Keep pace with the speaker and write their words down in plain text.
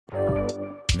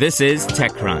This is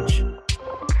TechCrunch.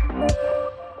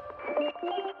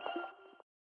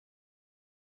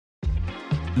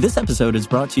 This episode is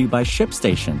brought to you by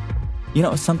ShipStation. You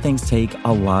know, some things take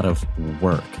a lot of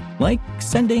work, like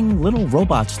sending little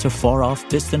robots to far-off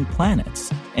distant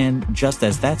planets. And just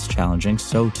as that's challenging,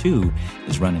 so too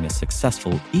is running a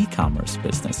successful e-commerce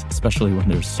business, especially when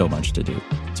there's so much to do.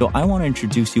 So I want to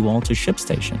introduce you all to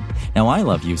ShipStation. Now, I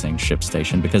love using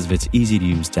ShipStation because of its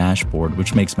easy-to-use dashboard,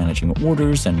 which makes managing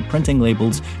orders and printing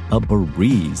labels a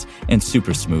breeze and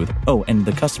super smooth. Oh, and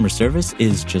the customer service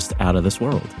is just out of this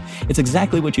world. It's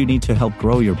exactly what you need to help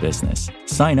grow your business.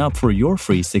 Sign up for your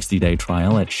free 60-day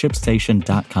trial at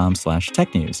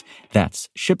shipstation.com/technews. That's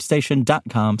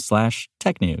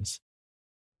shipstation.com/technews.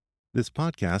 This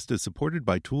podcast is supported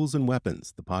by Tools and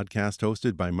Weapons, the podcast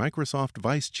hosted by Microsoft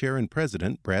Vice Chair and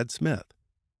President Brad Smith.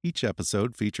 Each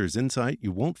episode features insight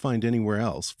you won't find anywhere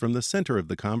else from the center of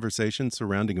the conversation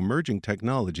surrounding emerging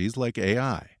technologies like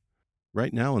AI.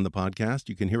 Right now in the podcast,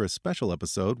 you can hear a special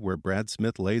episode where Brad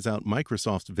Smith lays out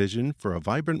Microsoft's vision for a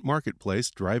vibrant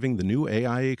marketplace driving the new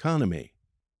AI economy.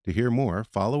 To hear more,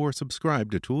 follow or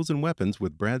subscribe to Tools and Weapons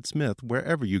with Brad Smith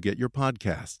wherever you get your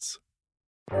podcasts.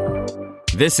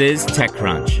 This is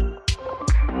TechCrunch.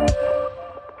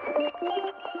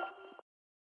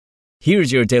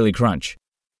 Here's your Daily Crunch.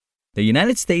 The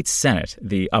United States Senate,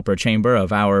 the upper chamber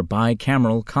of our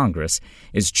bicameral Congress,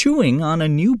 is chewing on a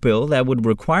new bill that would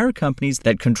require companies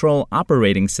that control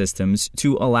operating systems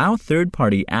to allow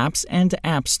third-party apps and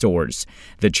app stores.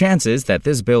 The chances that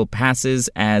this bill passes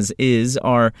as is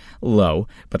are low,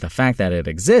 but the fact that it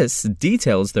exists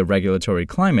details the regulatory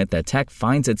climate that tech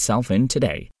finds itself in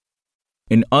today.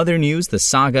 In other news, the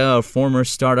saga of former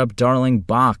startup darling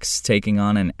Box taking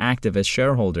on an activist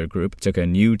shareholder group took a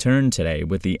new turn today,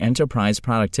 with the enterprise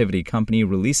productivity company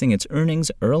releasing its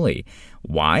earnings early.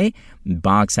 Why?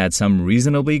 Box had some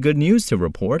reasonably good news to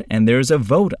report, and there's a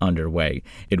vote underway.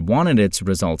 It wanted its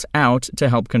results out to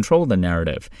help control the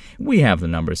narrative. We have the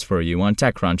numbers for you on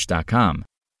TechCrunch.com.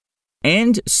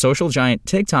 And social giant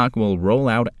TikTok will roll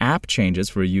out app changes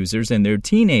for users in their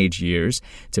teenage years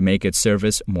to make its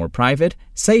service more private,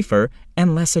 safer,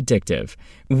 and less addictive.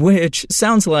 Which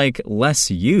sounds like less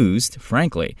used,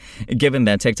 frankly, given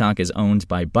that TikTok is owned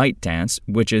by ByteDance,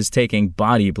 which is taking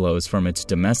body blows from its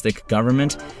domestic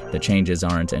government. The changes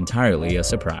aren't entirely a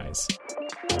surprise.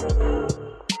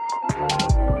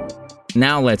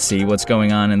 Now let's see what's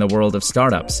going on in the world of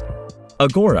startups.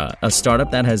 Agora, a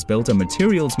startup that has built a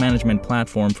materials management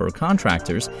platform for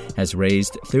contractors, has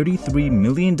raised $33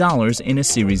 million in a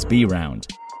Series B round.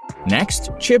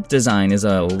 Next, chip design is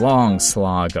a long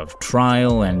slog of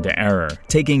trial and error,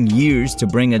 taking years to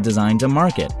bring a design to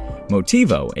market.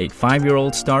 Motivo, a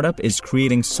 5-year-old startup, is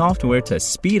creating software to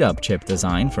speed up chip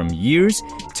design from years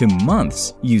to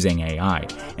months using AI.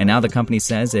 And now the company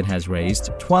says it has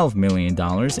raised $12 million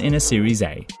in a Series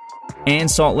A.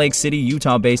 And Salt Lake City,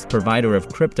 Utah-based provider of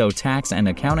crypto tax and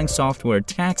accounting software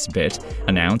TaxBit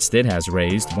announced it has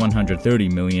raised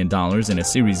 $130 million in a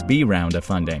Series B round of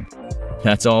funding.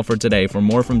 That's all for today. For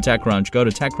more from TechCrunch, go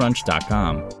to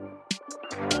TechCrunch.com.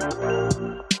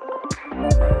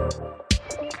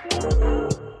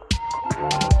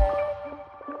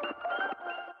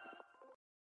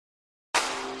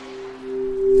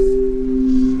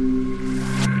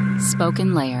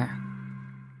 SpokenLayer.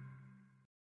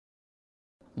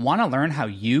 Want to learn how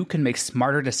you can make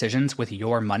smarter decisions with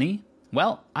your money?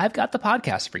 Well, I've got the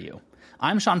podcast for you.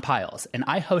 I'm Sean Piles, and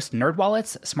I host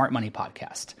NerdWallet's Smart Money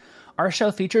Podcast. Our show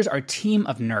features our team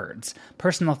of nerds,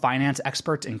 personal finance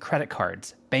experts in credit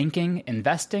cards, banking,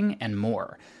 investing, and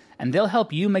more. And they'll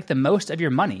help you make the most of your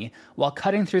money while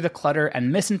cutting through the clutter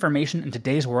and misinformation in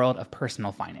today's world of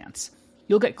personal finance.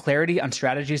 You'll get clarity on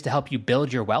strategies to help you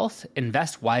build your wealth,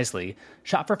 invest wisely,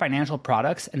 shop for financial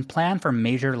products, and plan for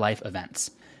major life events.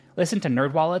 Listen to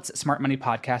NerdWallet's Smart Money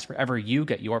Podcast wherever you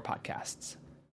get your podcasts.